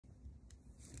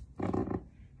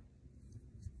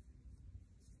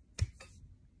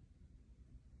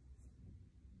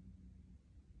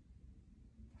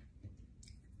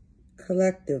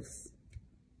collectives.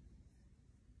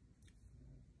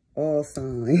 All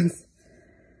signs.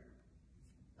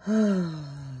 Okay.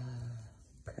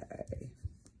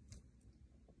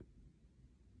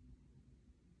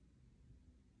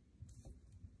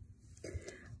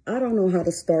 I don't know how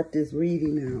to start this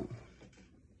reading out.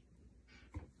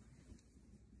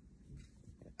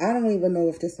 I don't even know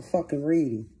if this is a fucking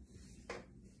reading.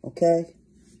 Okay?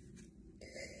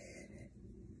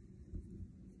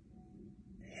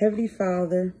 Heavenly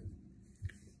Father,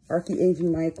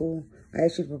 Archangel Michael, I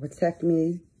ask you to protect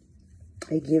me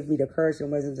and give me the courage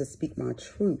and wisdom to speak my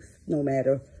truth, no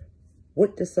matter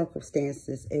what the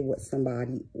circumstances and what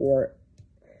somebody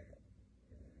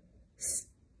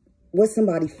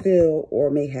feel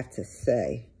or may have to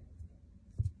say.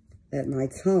 That my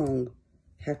tongue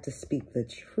have to speak the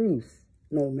truth,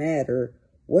 no matter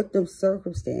what the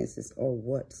circumstances or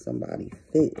what somebody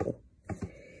feel.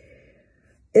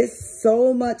 It's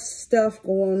so much stuff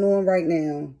going on right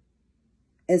now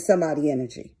in somebody's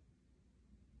energy.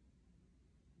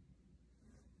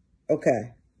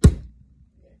 Okay.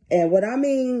 And what I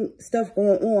mean stuff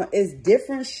going on is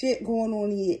different shit going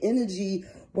on in your energy,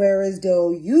 whereas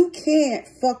though you can't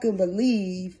fucking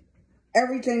believe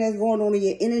everything that's going on in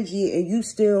your energy and you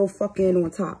still fucking on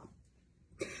top.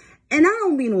 And I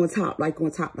don't mean on top like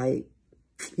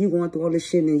you going through all this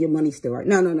shit and your money still right.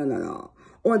 No.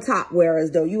 On top, whereas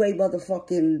though you ain't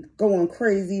motherfucking going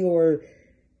crazy or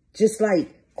just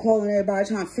like calling everybody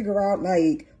trying to figure out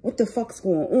like what the fuck's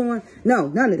going on. No,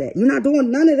 none of that. You're not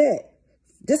doing none of that.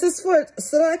 This is for a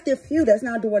selective few that's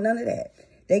not doing none of that.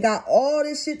 They got all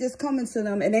this shit that's coming to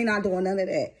them and they not doing none of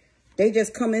that. They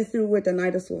just coming through with the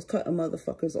Knight of Swords, cutting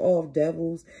motherfuckers off,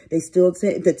 devils. They still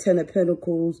take the Ten of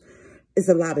Pentacles. It's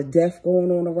a lot of death going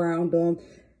on around them.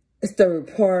 It's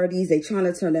third parties. They trying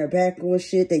to turn their back on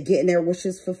shit. They getting their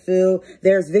wishes fulfilled.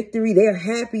 There's victory. They're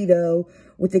happy, though,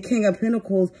 with the King of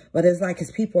Pentacles. But it's like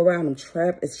his people around them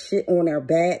trapped. It's shit on their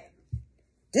back.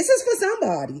 This is for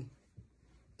somebody.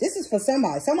 This is for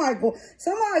somebody. Somebody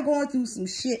going through some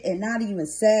shit and not even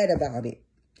sad about it.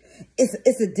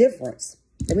 It's a difference.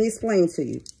 Let me explain to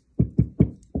you.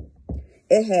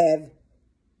 It have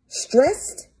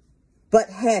stressed but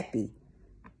happy.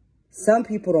 Some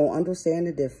people don't understand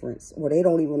the difference, or they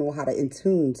don't even know how to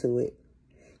attune to it.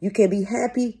 You can be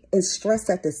happy and stressed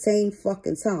at the same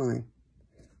fucking time.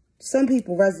 Some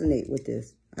people resonate with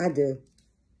this. I do.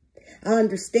 I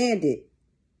understand it.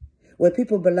 Where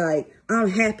people be like, I'm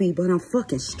happy, but I'm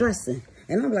fucking stressing.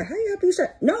 And I'm like, how you happy?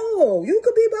 No, you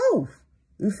could be both.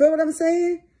 You feel what I'm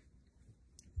saying?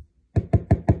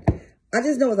 I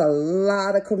just know there's a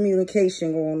lot of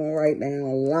communication going on right now.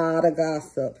 A lot of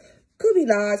gossip. Could be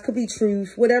lies, could be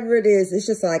truth, whatever it is. It's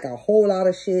just like a whole lot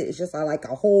of shit. It's just like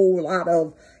a whole lot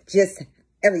of just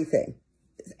everything.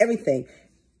 It's everything.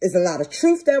 There's a lot of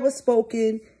truth that was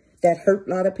spoken that hurt a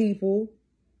lot of people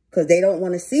because they don't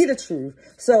want to see the truth.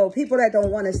 So people that don't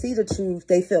want to see the truth,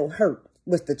 they feel hurt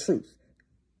with the truth.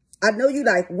 I know you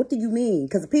like, what do you mean?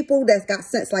 Because people that's got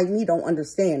sense like me don't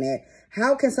understand that.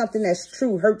 How can something that's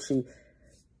true hurt you?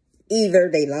 Either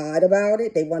they lied about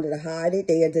it, they wanted to hide it,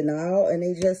 they are denial, and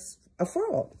they just a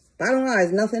fraud. Bottom line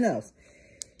is nothing else.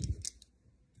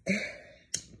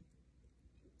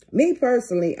 Me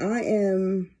personally, I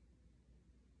am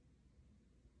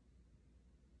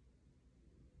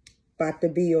about to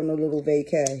be on a little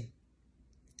vacay.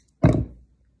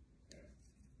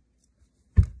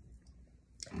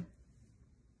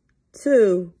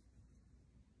 Two,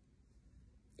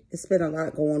 it's been a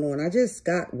lot going on. I just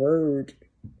got word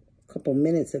a couple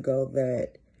minutes ago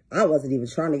that I wasn't even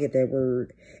trying to get that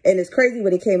word. And it's crazy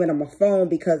when it came in on my phone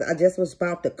because I just was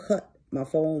about to cut my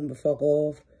phone the fuck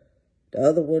off. The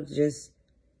other one just,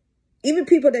 even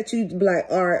people that you be like,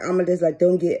 all right, I'm going to just like,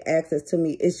 don't get access to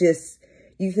me. It's just,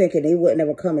 you thinking they wouldn't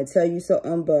ever come and tell you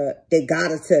something, but they got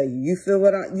to tell you. You feel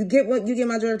you get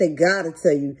my drift? They got to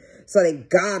tell you. So they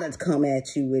got to come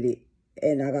at you with it.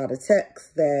 And I got a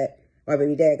text that my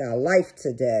baby dad got life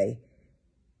today.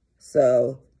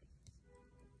 So,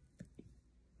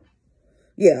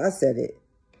 yeah, I said it.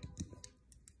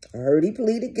 I heard he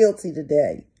pleaded guilty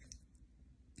today.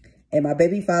 And my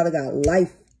baby father got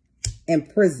life in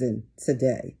prison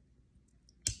today.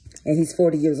 And he's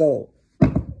 40 years old.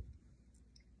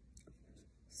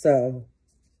 So,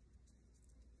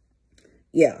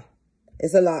 yeah,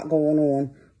 it's a lot going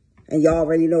on. And y'all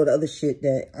already know the other shit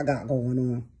that I got going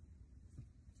on.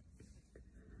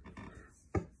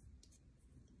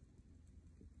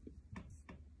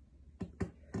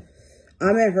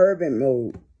 I'm in hermit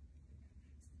mode.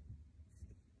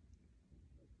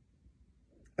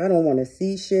 I don't want to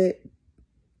see shit.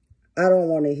 I don't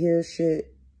want to hear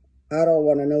shit. I don't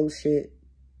want to know shit.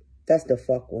 That's the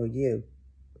fuck on you.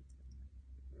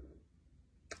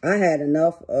 I had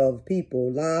enough of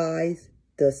people, lies,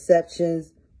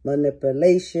 deceptions,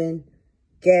 manipulation,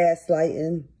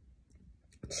 gaslighting,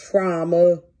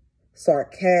 trauma,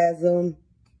 sarcasm,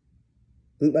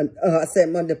 I said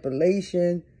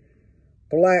manipulation,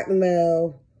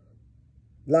 blackmail,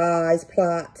 lies,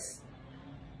 plots,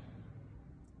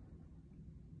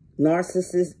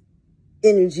 narcissist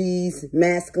energies,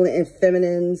 masculine and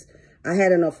feminines. I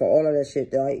had enough for all of that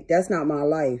shit. Like, that's not my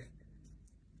life.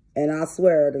 And I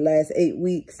swear the last 8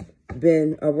 weeks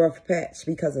been a rough patch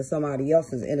because of somebody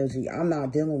else's energy. I'm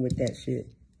not dealing with that shit.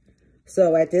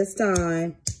 So at this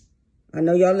time, I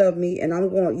know y'all love me, and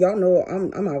y'all know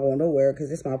I'm not going nowhere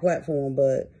because it's my platform,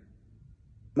 but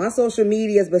my social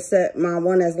medias, beset my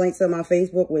one that's linked to my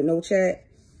Facebook with no chat,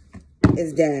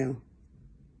 is down.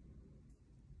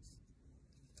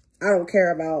 I don't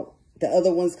care about the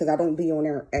other ones because I don't be on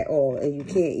there at all, and you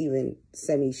can't even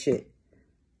send me shit.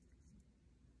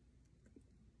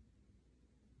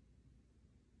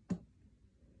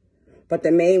 But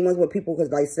the main ones with people,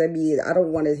 because like send me, I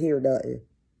don't want to hear nothing.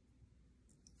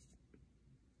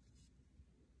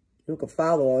 You can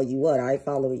follow all you want. I ain't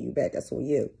following you back. That's on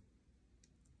you.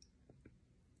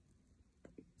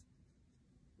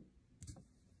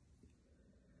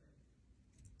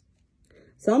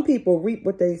 Some people reap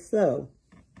what they sow.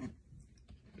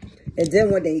 And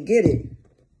then when they get it,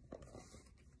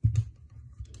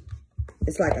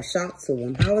 it's like a shock to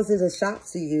them. How is it a shock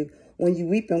to you when you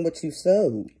reaping what you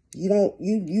sowed?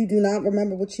 You do not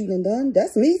remember what you done?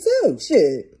 That's me too.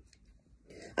 Shit.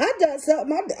 I done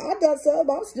something.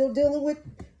 I'm still dealing with.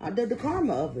 I did the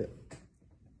karma of it.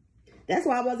 That's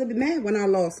why I wasn't mad when I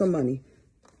lost some money.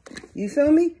 You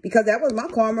feel me? Because that was my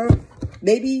karma.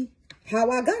 Maybe how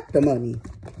I got the money.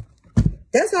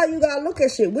 That's how you gotta look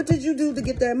at shit. What did you do to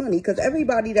get that money? Because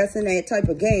everybody that's in that type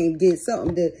of game did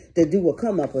something to do a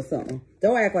come up or something.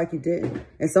 Don't act like you didn't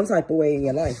in some type of way in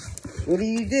your life. What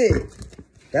you did?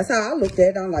 That's how I looked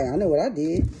at it. I'm like, I know what I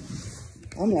did.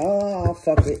 I'm like, oh,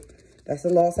 fuck it. That's the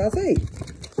loss I'll take.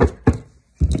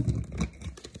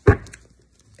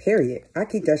 Period. I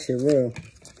keep that shit real.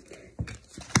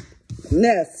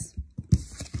 Next.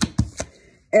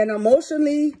 An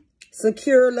emotionally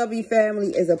secure, loving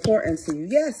family is important to you.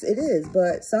 Yes, it is.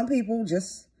 But some people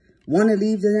just want to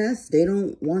leave the nest. They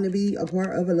don't want to be a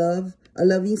part of a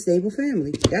loving, stable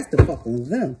family. That's the fuck on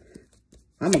them.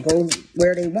 I'm going to go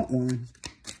where they want one.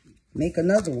 Make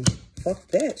another one. Fuck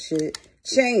that shit.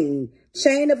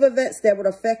 Chain of events that would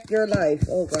affect your life.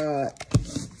 Oh, God.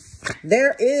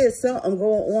 There is something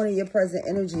going on in your present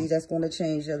energy that's going to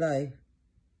change your life.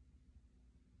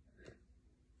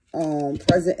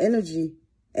 Present energy.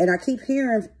 And I keep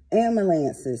hearing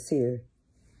ambulances here.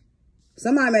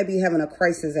 Somebody may be having a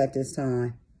crisis at this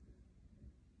time.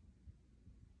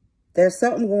 There's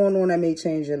something going on that may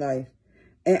change your life.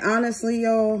 And honestly,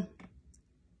 y'all,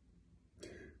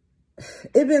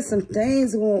 it been some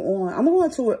things going on. I'm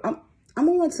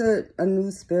going to a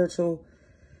new spiritual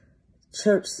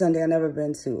church Sunday I've never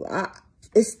been to.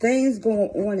 It's things going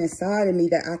on inside of me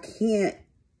that I can't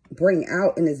bring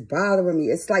out, and it's bothering me.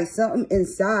 It's like something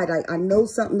inside. Like I know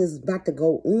something is about to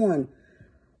go on,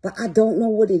 but I don't know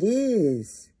what it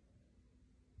is.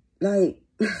 Like,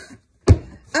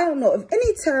 I don't know. If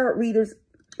any tarot readers,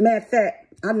 matter of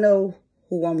fact, I know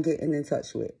who I'm getting in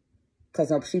touch with.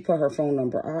 Because she put her phone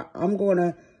number. I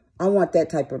want that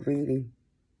type of reading.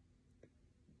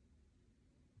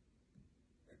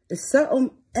 It's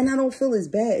something, and I don't feel as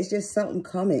bad. It's just something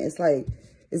coming. It's like,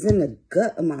 it's in the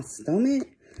gut of my stomach.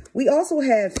 We also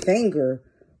have finger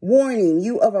warning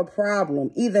you of a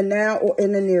problem, either now or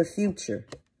in the near future.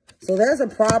 So there's a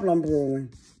problem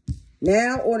brewing.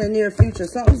 Now or the near future.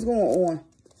 Something's going on.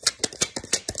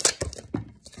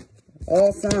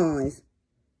 All signs.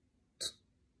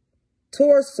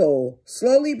 Torso,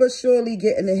 slowly but surely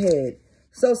getting ahead.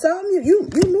 So some you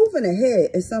moving ahead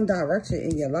in some direction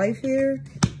in your life here.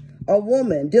 A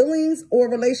woman, dealings or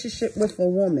relationship with a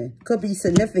woman could be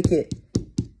significant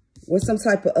with some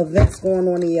type of events going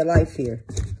on in your life here.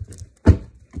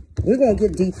 We're going to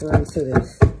get deeper into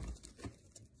this.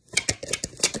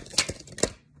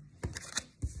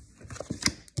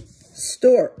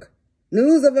 Stork,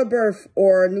 news of a birth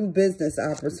or a new business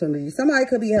opportunity. Somebody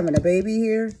could be having a baby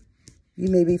here. You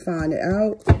may be finding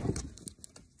out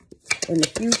in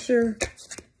the future.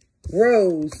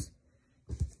 Rose.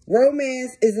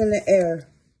 Romance is in the air.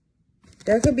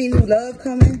 There could be new love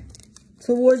coming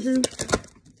towards you.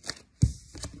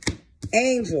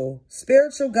 Angel.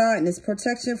 Spiritual guidance.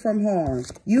 Protection from harm.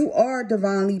 You are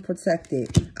divinely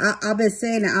protected. I've been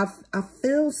saying that I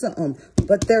feel something.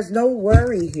 But there's no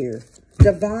worry here.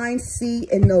 Divine see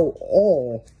and know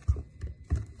all.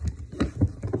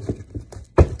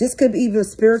 This could be even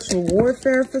spiritual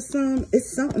warfare for some.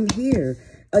 It's something here.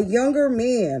 A younger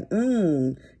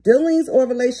man. Dealings or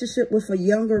relationship with a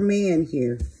younger man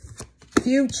here.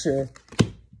 Future.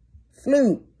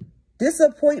 Flute.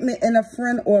 Disappointment in a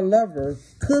friend or lover.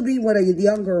 Could be with a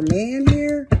younger man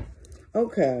here.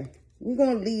 Okay. We're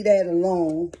going to leave that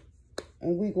alone.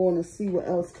 And we're going to see what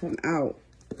else come out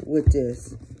with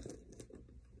this.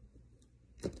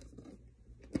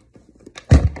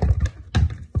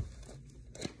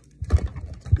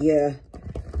 Yeah.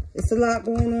 It's a lot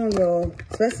going on, y'all.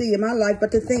 Especially in my life.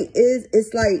 But the thing is,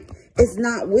 it's like, it's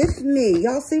not with me.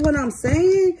 Y'all see what I'm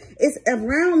saying? It's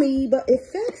around me, but it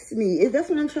affects me. That's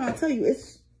what I'm trying to tell you.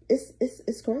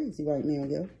 It's crazy right now,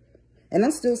 yo. And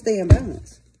I'm still staying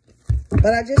balanced.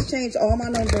 But I just changed all my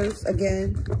numbers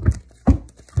again.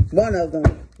 One of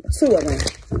them. Two of them.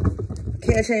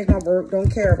 Can't change my work. Don't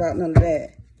care about none of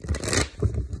that.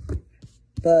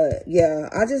 But, yeah.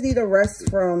 I just need a rest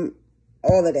from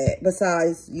all of that.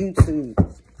 Besides YouTube.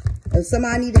 If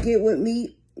somebody need to get with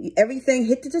me, everything,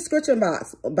 hit the description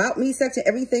box. About me section.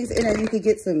 Everything's in there. You can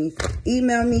get to me.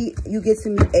 Email me. You get to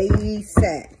me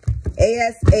ASAP.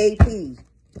 ASAP.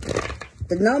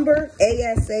 The number,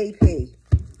 ASAP.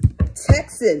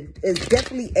 Texting is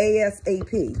definitely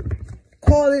ASAP.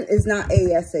 Calling is not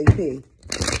ASAP.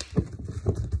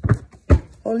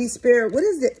 Holy Spirit, what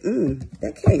is it?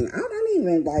 That came out. I didn't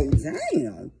even like,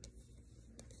 damn.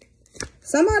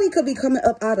 Somebody could be coming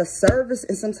up out of service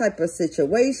in some type of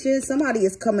situation. Somebody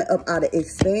is coming up out of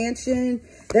expansion.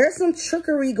 There's some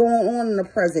trickery going on in the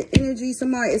present energy.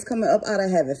 Somebody is coming up out of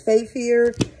having faith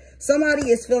here. Somebody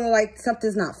is feeling like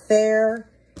something's not fair.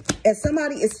 And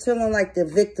somebody is feeling like the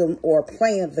victim or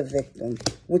playing the victim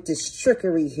with this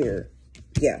trickery here.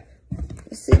 Yeah.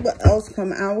 Let's see what else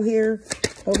come out here.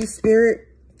 Holy Spirit.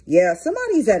 Yeah,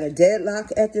 somebody's at a deadlock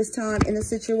at this time in a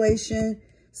situation.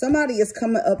 Somebody is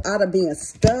coming up out of being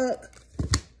stuck.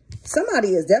 Somebody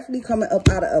is definitely coming up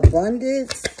out of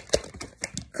abundance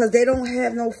because they don't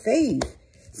have no faith.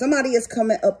 Somebody is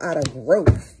coming up out of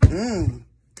growth.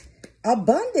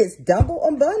 Abundance, double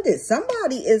abundance.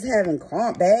 Somebody is having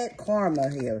bad karma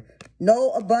here.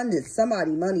 No abundance.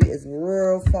 Somebody money is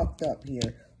real fucked up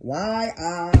here. Why?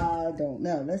 I don't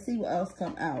know. Let's see what else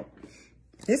come out.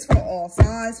 This for all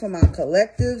signs, for my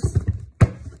collectives.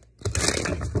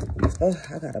 Oh,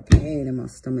 I got a pain in my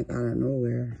stomach out of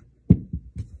nowhere.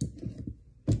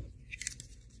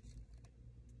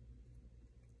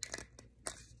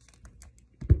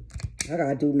 I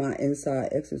gotta do my inside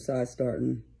exercise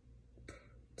starting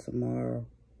tomorrow.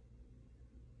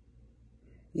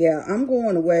 Yeah, I'm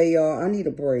going away, y'all. I need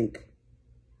a break.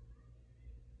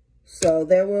 So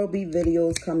there will be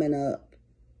videos coming up.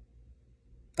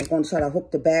 I'm going to try to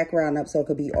hook the background up so it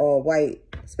could be all white,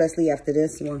 especially after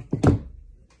this one.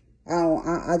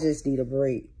 I just need a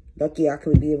break. Lucky I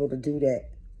could be able to do that.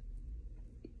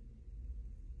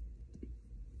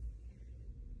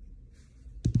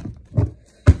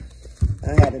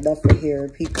 I had enough of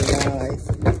hearing people's lies.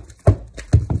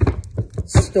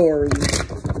 Stories.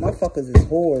 Motherfuckers is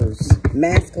whores.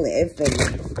 Masculine, everything.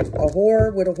 A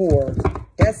whore with a whore.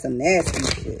 That's some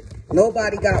nasty shit.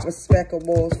 Nobody got respect or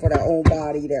morals for their own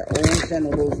body, their own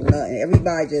genitals, and nothing.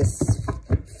 Everybody just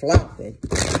flopping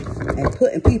and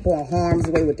putting people in harm's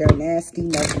way with their nasty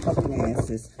motherfucking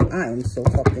asses. I am so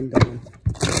fucking done.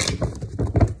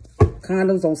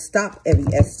 Condoms don't stop every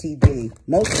STD.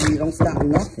 Most of you don't stop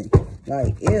nothing.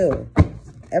 Like, ew.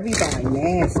 Everybody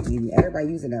nasty. Everybody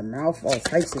using their mouth, all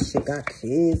types of shit. Got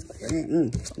kids.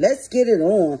 Let's get it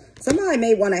on. Somebody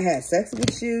may want to have sex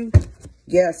with you.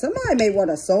 Yeah, somebody may want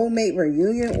a soulmate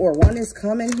reunion or one is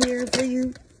coming here for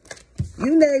you.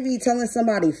 You may be telling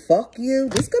somebody, fuck you.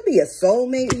 This could be a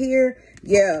soulmate here.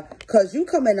 Yeah, because you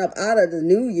coming up out of the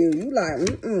new you. You like,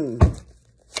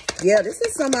 Yeah, this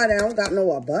is somebody that don't got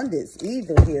no abundance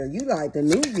either here. You like the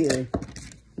new you.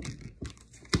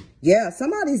 Yeah,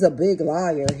 somebody's a big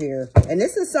liar here. And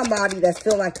this is somebody that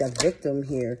feel like the victim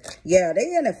here. Yeah,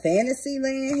 they in a fantasy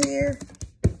land here.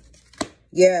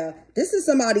 Yeah, this is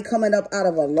somebody coming up out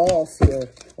of a loss here.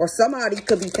 Or somebody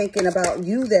could be thinking about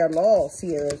you, their loss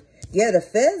here. Yeah, the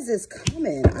feds is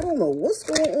coming. I don't know what's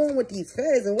going on with these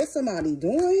feds and what somebody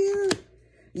doing here.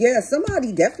 Yeah,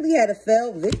 somebody definitely had a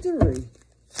failed victory.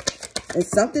 It's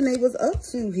something they was up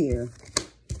to here.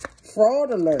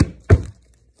 Fraud alert.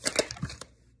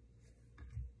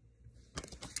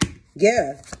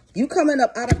 Yeah, you coming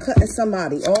up out of cutting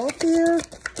somebody off here.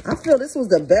 I feel this was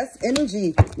the best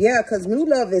energy. Yeah, because new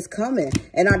love is coming.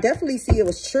 And I definitely see it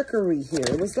was trickery here.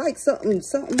 It was like something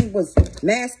was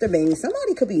masturbating.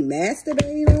 Somebody could be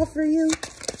masturbating off for you.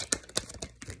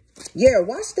 Yeah,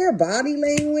 watch their body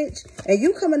language. And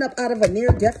you coming up out of a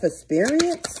near-death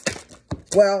experience.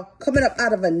 Well, coming up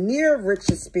out of a near-rich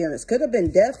experience. Could have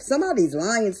been death. Somebody's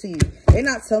lying to you. They're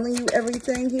not telling you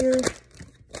everything here.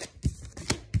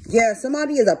 Yeah,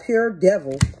 somebody is a pure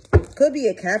devil. Could be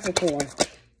a Capricorn.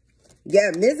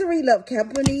 Yeah, misery love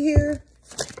company here.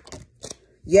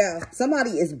 Yeah,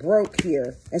 somebody is broke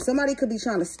here. And somebody could be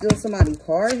trying to steal somebody's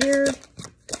car here.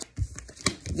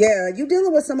 Yeah, you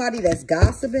dealing with somebody that's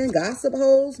gossiping, gossip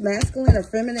holes, masculine or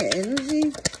feminine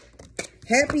energy.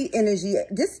 Happy energy.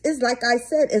 This is, like I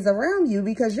said, is around you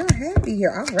because you're happy here.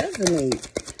 I resonate.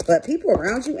 But people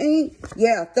around you ain't.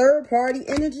 Yeah, third party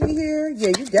energy here.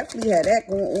 Yeah, you definitely had that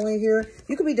going on here.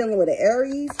 You could be dealing with an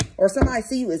Aries. Or somebody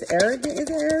see you as arrogant as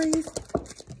Aries.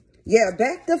 Yeah,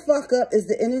 back the fuck up is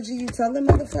the energy you telling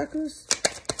motherfuckers.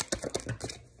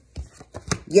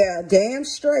 Yeah, damn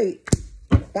straight.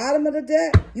 Bottom of the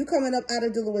deck. You coming up out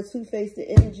of dealing with two-faced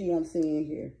energy I'm seeing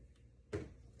here.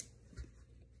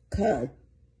 God.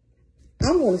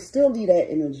 I'm going to still leave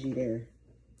that energy there.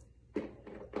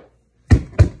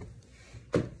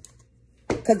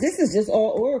 Because this is just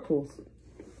all oracles.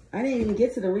 I didn't even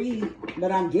get to the read,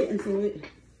 but I'm getting to it.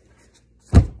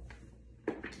 I'm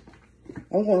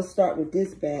going to start with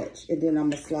this batch, and then I'm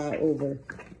going to slide over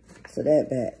to that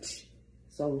batch.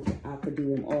 So I could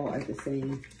do them all at the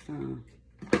same time.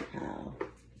 How?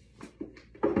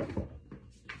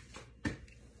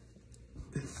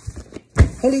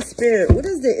 Holy Spirit, what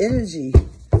is the energy?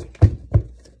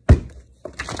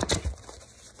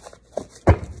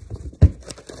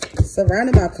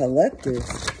 Surrounded by collectives.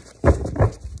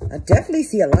 I definitely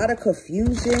see a lot of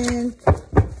confusion,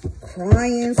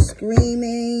 crying,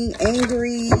 screaming,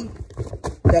 angry,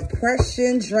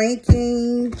 depression,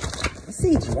 drinking. I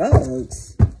see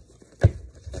drugs.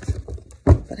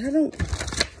 But I don't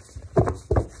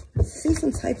see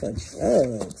some type of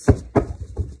drugs.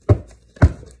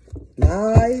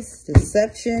 Lies,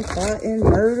 deception, plotting,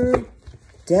 murder,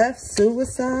 death,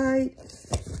 suicide.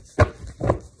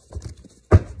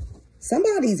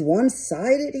 Somebody's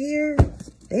one-sided here.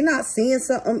 They not seeing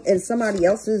something in somebody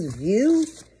else's view.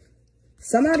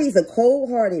 Somebody's a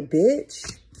cold-hearted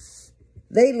bitch.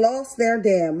 They lost their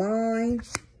damn mind.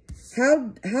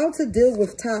 How to deal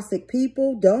with toxic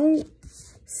people? Don't.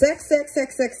 Sex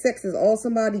is all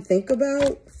somebody think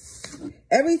about.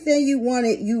 Everything you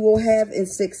wanted, you will have in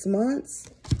 6 months.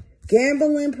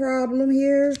 Gambling problem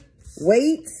here.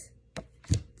 Weight.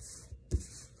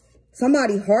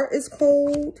 Somebody's heart is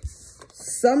cold.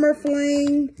 Summer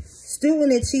flame.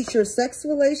 Student and teacher sex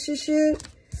relationship.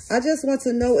 I just want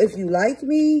to know if you like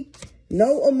me.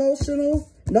 No emotion.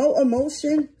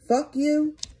 Fuck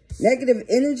you. Negative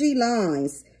energy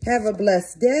lines. Have a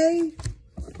blessed day.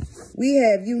 We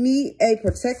have, you need a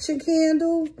protection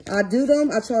candle. I do them.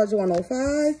 I charge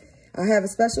 $105. I have a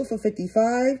special for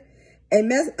 $55. A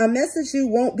message you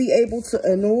won't be able to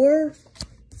ignore.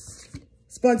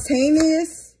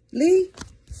 Spontaneously.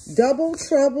 Double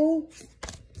trouble.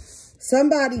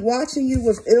 Somebody watching you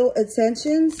with ill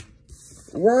intentions.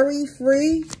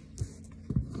 Worry-free.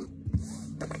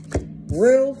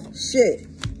 Real shit.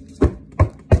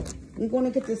 We're going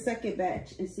to get the second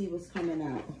batch and see what's coming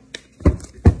out.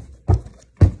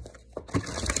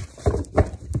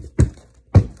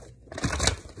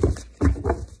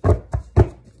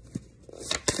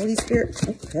 Holy Spirit.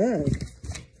 Okay.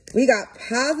 We got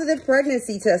positive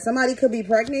pregnancy test. Somebody could be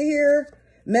pregnant here.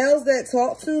 Males that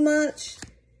talk too much.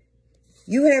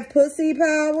 You have pussy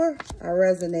power. I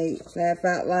resonate. Laugh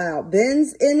out loud.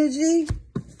 Ben's energy.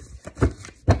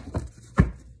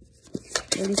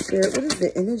 Holy Spirit, what is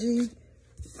the energy?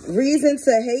 Reason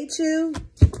to hate you.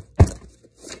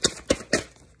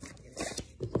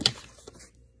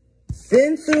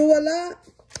 Been through a lot.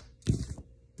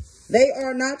 They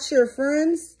are not your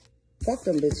friends. Fuck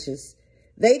them bitches.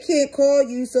 They can't call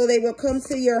you, so they will come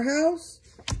to your house.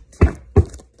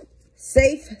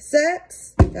 Safe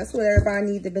sex. That's what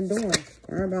everybody needs to been doing.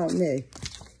 Learn about me.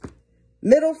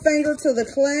 Middle finger to the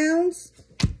clowns.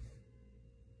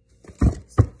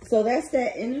 So that's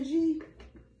that energy.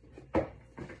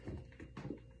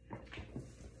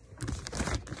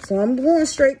 So I'm going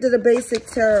straight to the basic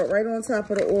tarot right on top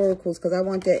of the oracles because I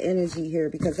want that energy here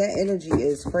because that energy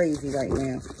is crazy right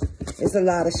now. There's a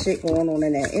lot of shit going on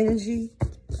in that energy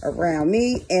around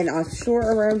me and I'm sure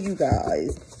around you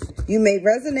guys. You may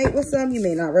resonate with some, you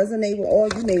may not resonate with all,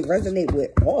 you may resonate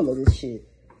with all of this shit.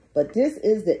 But this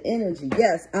is the energy.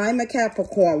 Yes, I'm a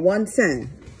Capricorn,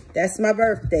 110. That's my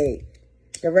birthday.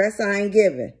 The rest I ain't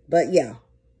giving. But yeah,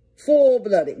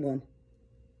 full-blooded one.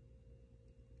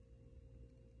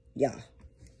 Yeah.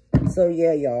 So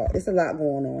yeah, y'all, it's a lot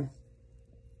going on.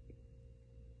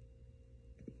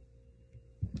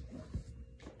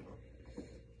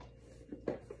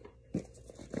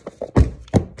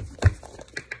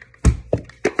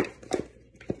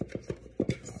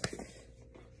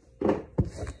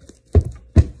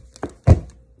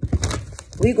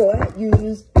 We go ahead and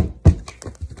use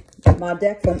my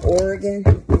deck from Oregon.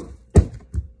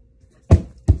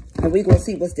 And we gonna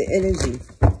see what's the energy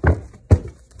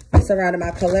surrounding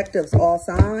my collectives, all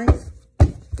signs,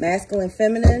 masculine,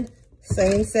 feminine,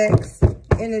 same sex,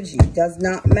 energy, does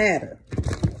not matter.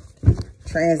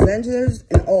 Transgenders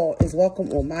and all is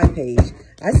welcome on my page.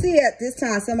 I see at this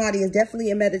time somebody is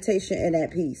definitely in meditation in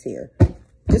that piece here.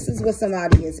 This is what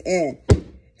somebody is in.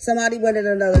 Somebody went in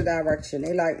another direction.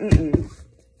 They like,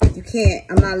 you can't,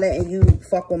 I'm not letting you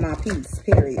fuck with my peace,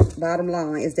 period. Bottom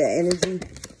line is that energy.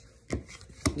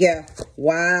 Yeah,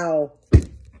 wow.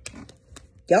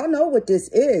 Y'all know what this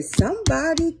is.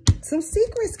 Somebody, some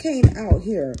secrets came out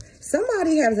here.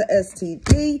 Somebody has an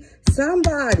STD.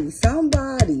 Somebody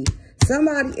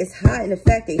is hiding the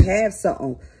fact they have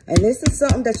something. And this is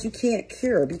something that you can't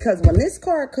cure. Because when this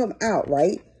card come out,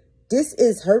 right, this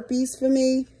is herpes for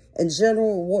me and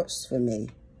general warts for me.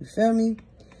 You feel me?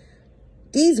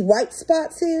 These white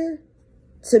spots here,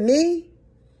 to me,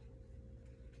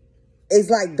 is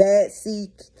like bad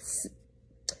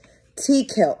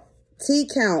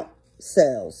T-count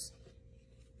cells.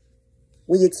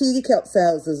 When your T-count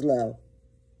cells is low.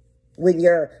 When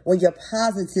you're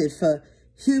positive for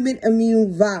human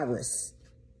immune virus.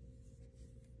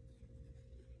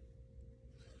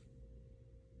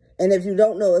 And if you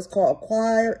don't know, it's called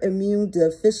acquired immune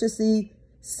deficiency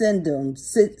syndrome,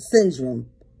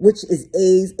 which is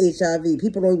AIDS, HIV.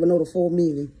 People don't even know the full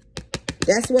meaning.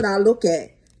 That's what I look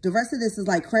at. The rest of this is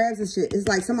like crabs and shit. It's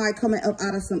like somebody coming up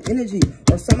out of some energy,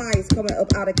 or somebody is coming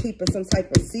up out of keeping some type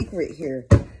of secret here.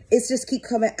 It's just keep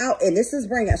coming out, and this is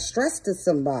bringing stress to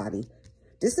somebody.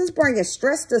 This is bringing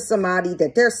stress to somebody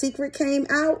that their secret came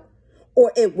out,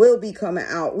 or it will be coming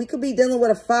out. We could be dealing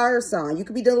with a fire sign. You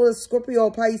could be dealing with a Scorpio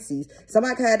or Pisces.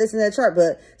 Somebody could have this in their chart,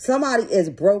 but somebody is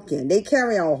broken. They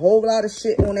carry on a whole lot of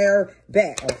shit on their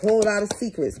back, a whole lot of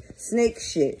secrets, snake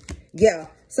shit. Yeah.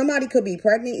 Somebody could be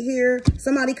pregnant here.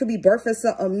 Somebody could be birthing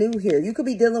something new here. You could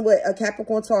be dealing with a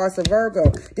Capricorn, Taurus, or Virgo.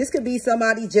 This could be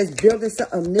somebody just building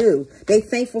something new. They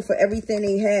thankful for everything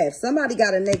they have. Somebody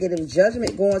got a negative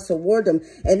judgment going toward them.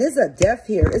 And there's a death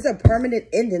here. It's a permanent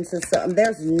ending to something.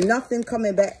 There's nothing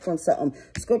coming back from something.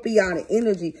 Scorpionic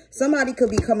energy. Somebody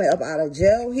could be coming up out of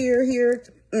jail here.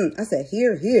 I said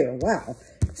here. Wow.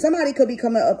 Somebody could be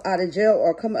coming up out of jail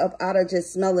or coming up out of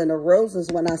just smelling the roses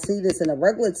when I see this in a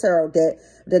regular tarot deck,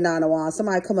 the Nine of Wands.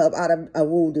 Somebody coming up out of a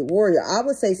wounded warrior. I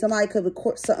would say somebody could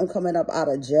record something coming up out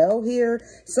of jail here.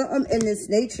 Something in this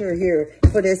nature here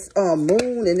for this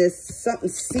moon and this something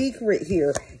secret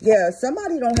here. Yeah,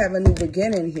 somebody don't have a new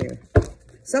beginning here.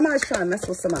 Somebody's trying to mess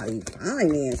with somebody's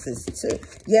finances too.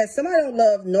 Yeah, somebody don't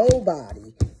love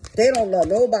nobody. They don't love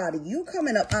nobody. You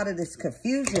coming up out of this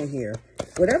confusion here.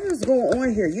 Whatever's going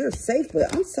on here, you're safe.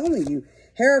 But I'm telling you,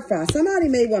 terrifying. Somebody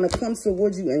may want to come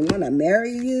towards you and want to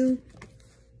marry you.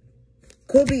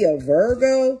 Could be a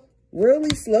Virgo.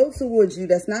 Really slow towards you.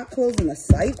 That's not closing a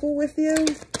cycle with you.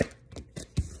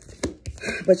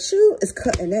 But you is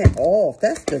cutting that off.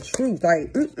 That's the truth.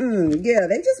 Like, yeah,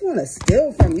 they just want to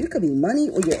steal from you. It could be money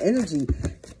or your energy.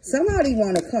 Somebody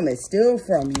want to come and steal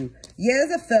from you. Yeah,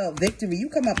 it's a felt victory. You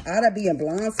come up out of being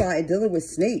blindsided and dealing with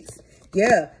snakes.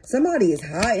 Yeah, somebody is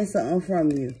hiding something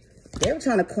from you. They were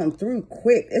trying to come through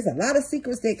quick. There's a lot of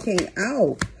secrets that came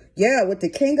out. Yeah, with the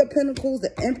King of Pentacles,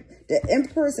 the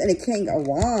Empress, and the King of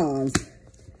Wands.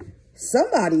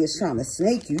 Somebody is trying to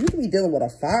snake you. You could be dealing with a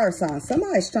fire sign.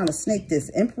 Somebody's trying to snake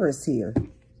this Empress here.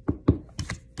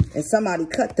 And somebody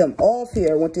cut them off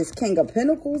here. With this King of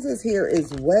Pentacles is here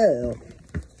as well.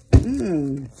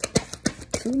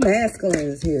 Two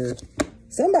masculines here.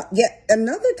 Somebody, yeah,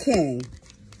 another king.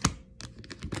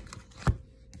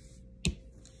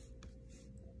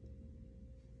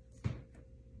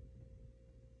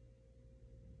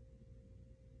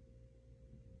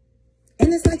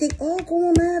 And it's like they all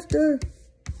going after.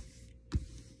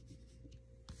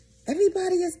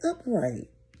 Everybody is upright.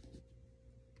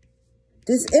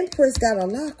 This Empress got a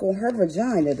lock on her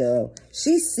vagina, though.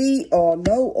 She see all,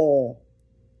 know all.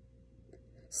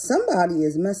 Somebody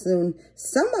messed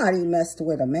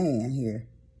with a man here.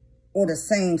 Or the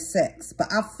same sex. But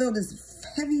I feel this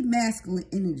heavy masculine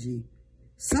energy.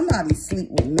 Somebody sleep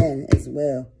with men as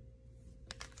well.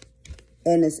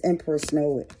 And this Empress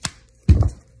know it.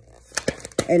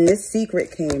 And this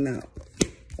secret came out.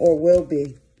 Or will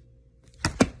be.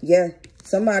 Yeah.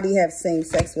 Somebody have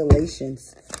same-sex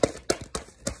relations.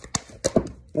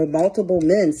 With multiple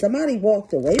men. Somebody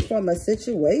walked away from a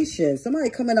situation. Somebody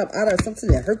coming up out of something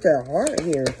that hurt their heart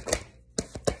here.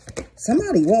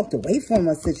 Somebody walked away from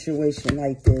a situation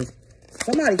like this.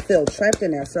 Somebody feel trapped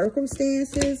in their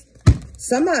circumstances.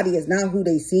 Somebody is not who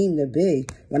they seem to be.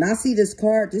 When I see this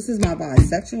card, this is my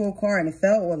bisexual card, and it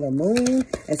fell on the moon,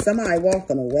 and somebody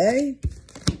walking away.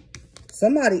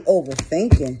 Somebody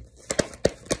overthinking.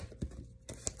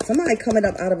 Somebody coming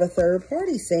up out of a third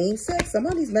party, same sex.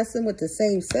 Somebody's messing with the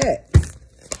same sex.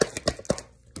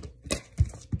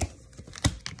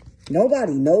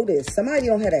 Nobody noticed. Somebody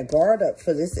don't have that guard up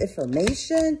for this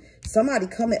information. Somebody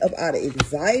coming up out of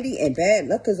anxiety and bad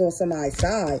luck is on somebody's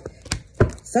side.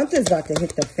 Something's about to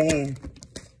hit the fan.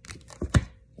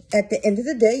 At the end of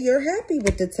the day, you're happy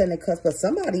with the Ten of Cups, but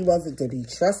somebody wasn't to be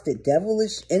trusted.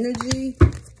 Devilish energy.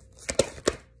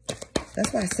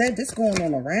 That's why I said this going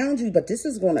on around you, but this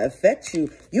is going to affect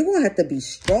you. You're going to have to be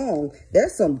strong.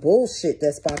 There's some bullshit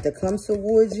that's about to come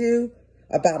towards you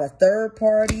about a third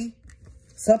party.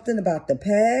 Something about the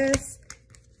past.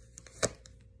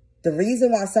 The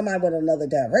reason why somebody went another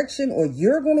direction, or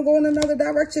you're going to go in another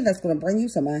direction, that's going to bring you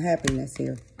some unhappiness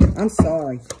here. I'm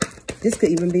sorry. This could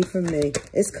even be for me.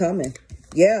 It's coming.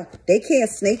 Yeah, they can't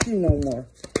snake you no more.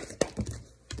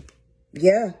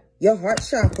 Yeah, your heart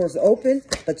chakra's open,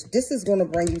 but this is going to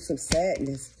bring you some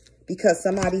sadness because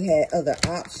somebody had other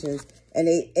options, and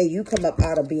you come up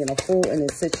out of being a fool in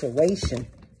this situation.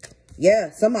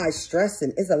 Yeah, somebody's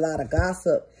stressing. It's a lot of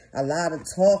gossip, a lot of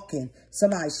talking.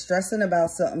 Somebody's stressing about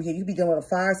something here. You be dealing with a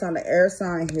fire sign, an air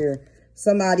sign here.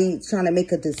 Somebody trying to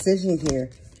make a decision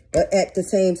here. But at the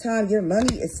same time, your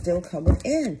money is still coming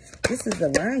in. This is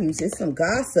around you. It's some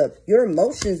gossip. Your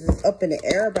emotions is up in the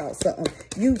air about something.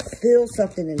 You feel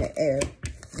something in the air.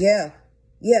 Yeah.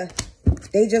 Yeah.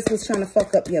 They just was trying to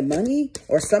fuck up your money,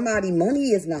 or somebody's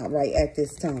money is not right at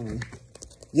this time.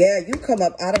 Yeah, you come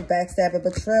up out of backstab and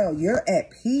betrayal. You're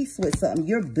at peace with something.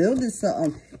 You're building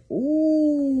something.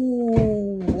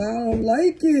 Ooh, I don't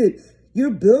like it.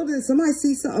 You're building. Somebody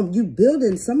sees something. You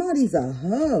building. Somebody's a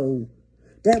hoe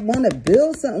that want to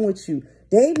build something with you.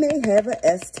 They may have an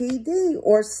STD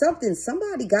or something.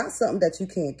 Somebody got something that you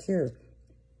can't cure.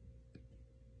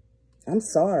 I'm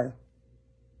sorry.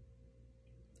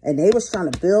 And they was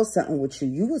trying to build something with you.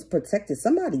 You was protected.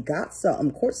 Somebody got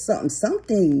something, caught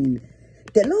something.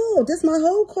 That, no, this my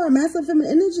whole card. Masculine,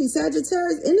 feminine energy,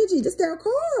 Sagittarius energy. This their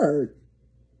card.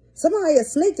 Somebody a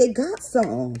snake, they got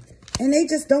something. And they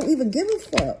just don't even give a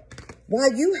fuck.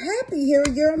 While you happy here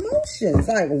in your emotions.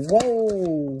 Like,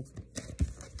 whoa.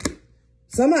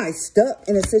 Somebody stuck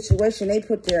in a situation they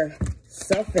put their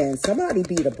stuff in. Somebody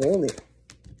beat a bullet.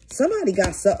 Somebody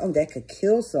got something that could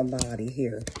kill somebody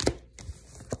here.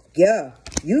 Yeah,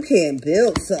 you can't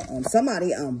build something.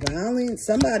 Somebody unbalanced.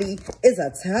 Somebody is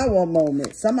a tower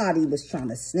moment. Somebody was trying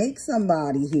to snake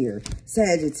somebody here.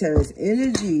 Sagittarius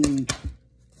energy.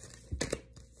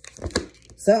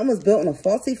 Something was built on a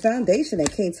faulty foundation and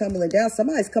came tumbling down.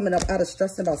 Somebody's coming up out of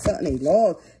stressing about something they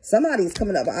lost. Somebody's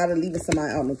coming up out of leaving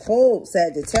somebody out in the cold.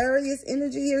 Sagittarius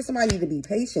energy here. Somebody need to be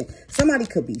patient. Somebody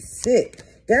could be sick.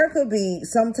 There could be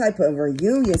some type of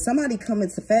reunion. Somebody coming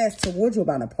to fast towards you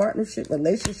about a partnership,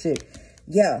 relationship.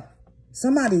 Yeah.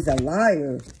 Somebody's a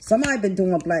liar. Somebody been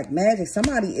doing black magic.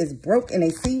 Somebody is broke and they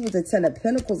see you with the Ten of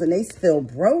Pentacles and they feel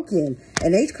broken.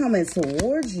 And they coming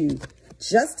towards you.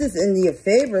 Justice in your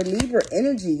favor. Libra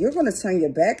energy. You're going to turn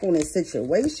your back on this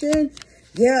situation.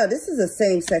 Yeah, this is a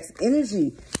same-sex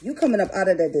energy. You coming up out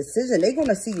of that decision. They're going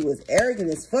to see you as arrogant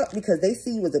as fuck because they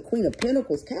see you as a Queen of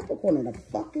Pentacles. Capricorn in the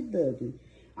fucking building.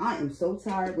 I am so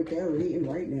tired with that reading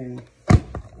right now.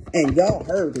 And y'all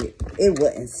heard it. It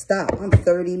wouldn't stop. I'm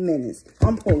 30 minutes.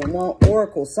 I'm pulling one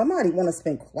oracle. Somebody want to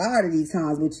spend quality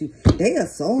times with you. They a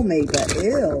soulmate, but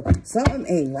ill. Something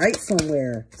ain't right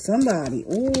somewhere. Somebody.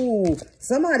 Ooh.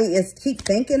 Somebody is keep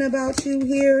thinking about you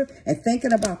here and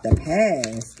thinking about the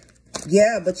past.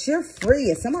 Yeah, but you're free.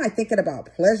 Is somebody thinking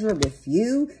about pleasure with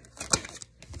you?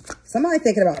 Somebody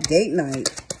thinking about date night.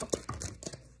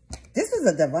 This is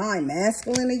a divine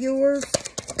masculine of yours.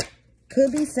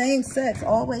 Could be same sex.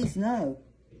 Always know.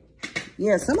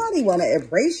 Yeah, somebody want to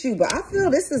embrace you, but I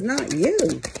feel this is not you.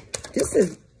 This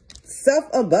is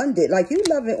self-abundant. Like, you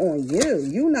love it on you.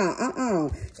 You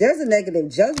not, There's a negative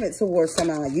judgment towards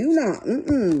somebody. You not,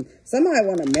 Somebody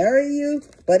want to marry you,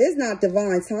 but it's not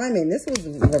divine timing. This was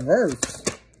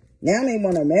reversed. Now they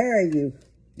want to marry you.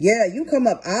 Yeah, you come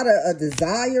up out of a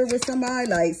desire with somebody,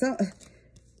 like,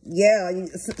 Yeah,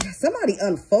 somebody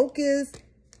unfocused.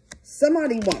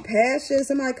 Somebody want passion.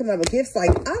 Somebody come up with gifts. Like,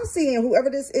 I'm seeing whoever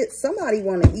this is, somebody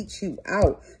want to eat you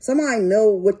out. Somebody know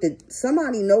what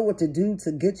to do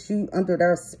to get you under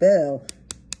their spell.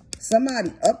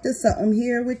 Somebody up to something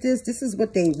here with this. This is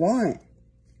what they want.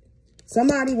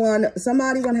 Somebody want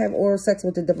to have oral sex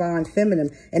with the divine feminine.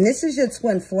 And this is your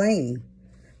twin flame.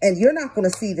 And you're not going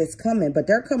to see this coming, but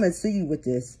they're coming to you with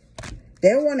this.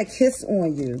 They want to kiss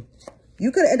on you.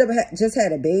 You could end up just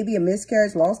had a baby, a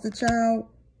miscarriage, lost a child.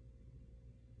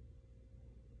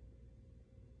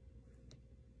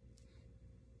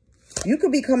 You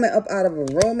could be coming up out of a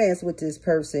romance with this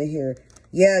person here.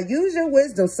 Yeah, use your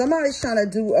wisdom. Somebody's trying to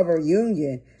do a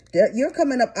reunion. You're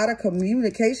coming up out of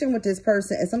communication with this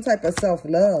person and some type of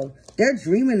self-love. They're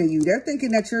dreaming of you. They're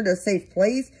thinking that you're the safe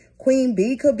place. Queen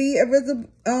Bee could be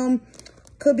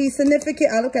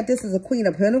significant. I look at this as a Queen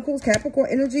of Pentacles, Capricorn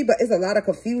energy, but it's a lot of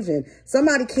confusion.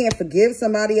 Somebody can't forgive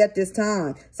somebody at this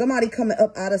time. Somebody coming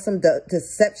up out of some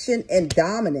deception and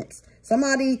dominance.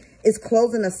 Somebody is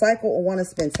closing a cycle or want to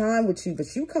spend time with you, but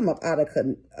you come up out of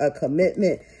a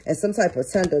commitment and some type of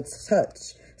tender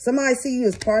touch. Somebody see you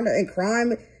as partner in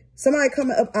crime. Somebody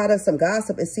coming up out of some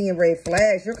gossip and seeing red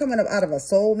flags. You're coming up out of a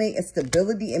soulmate and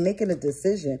stability and making a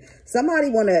decision. Somebody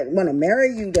want to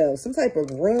marry you, though. Some type of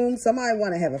groom. Somebody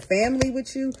want to have a family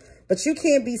with you. But you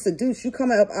can't be seduced. You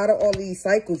coming up out of all these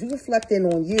cycles. You reflecting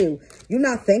on you. You're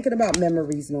not thinking about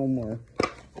memories no more.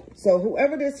 So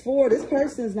whoever this for, this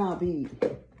person's not beat.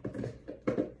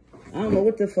 I don't know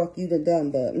what the fuck you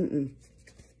done, but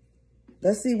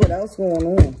let's see what else going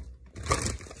on.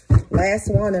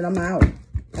 Last one and I'm out.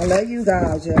 I love you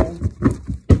guys, yo.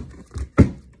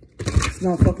 These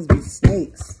motherfuckers be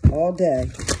snakes all day.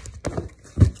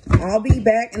 I'll be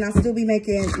back and I'll still be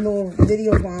making little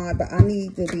videos on, but I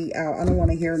need to be out. I don't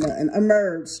want to hear nothing.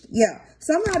 Emerged. Yeah.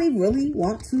 Somebody really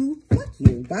want to fuck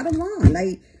you. Bottom line.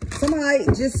 Like, somebody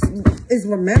just is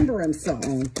remembering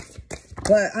something.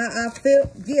 But I feel,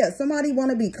 yeah, somebody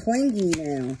want to be clingy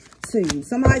now to you.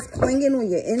 Somebody's clinging on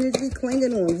your energy,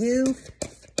 clinging on you.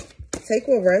 Take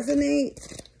what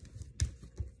resonates.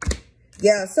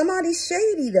 Yeah, somebody's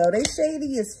shady, though. They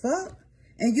shady as fuck.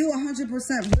 And you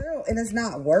 100% real. And it's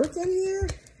not working here.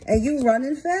 And you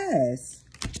running fast.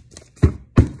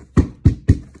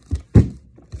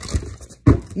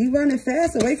 You running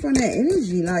fast away from that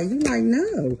energy. Like, you like,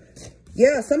 no.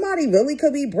 Yeah, somebody really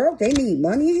could be broke. They need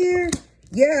money here.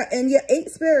 Yeah, and your 8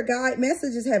 spirit guide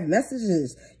messages have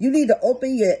messages. You need to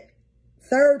open your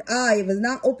third eye. If it's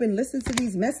not open, listen to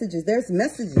these messages. There's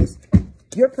messages.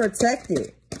 You're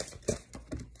protected.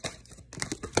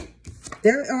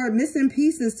 There are missing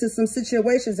pieces to some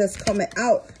situations that's coming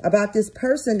out about this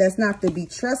person that's not to be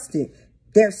trusted.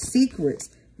 There's secrets.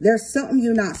 There's something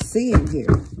you're not seeing here.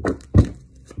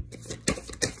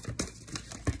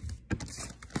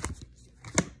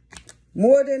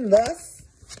 More than lust.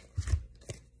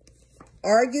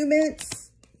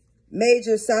 Arguments.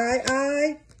 Major side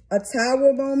eye. A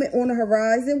tower moment on the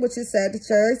horizon, which is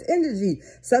Sagittarius energy.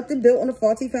 Something built on a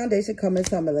faulty foundation coming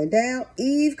tumbling down.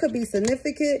 Eve could be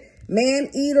significant. Man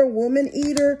eater, woman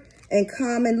eater, and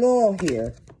common law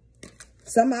here.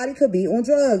 Somebody could be on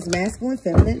drugs, masculine,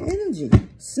 feminine energy.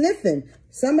 Sniffing.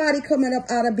 Somebody coming up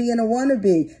out of being a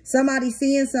wannabe. Somebody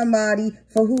seeing somebody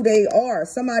for who they are.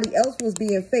 Somebody else was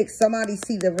being fake. Somebody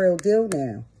see the real deal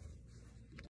now.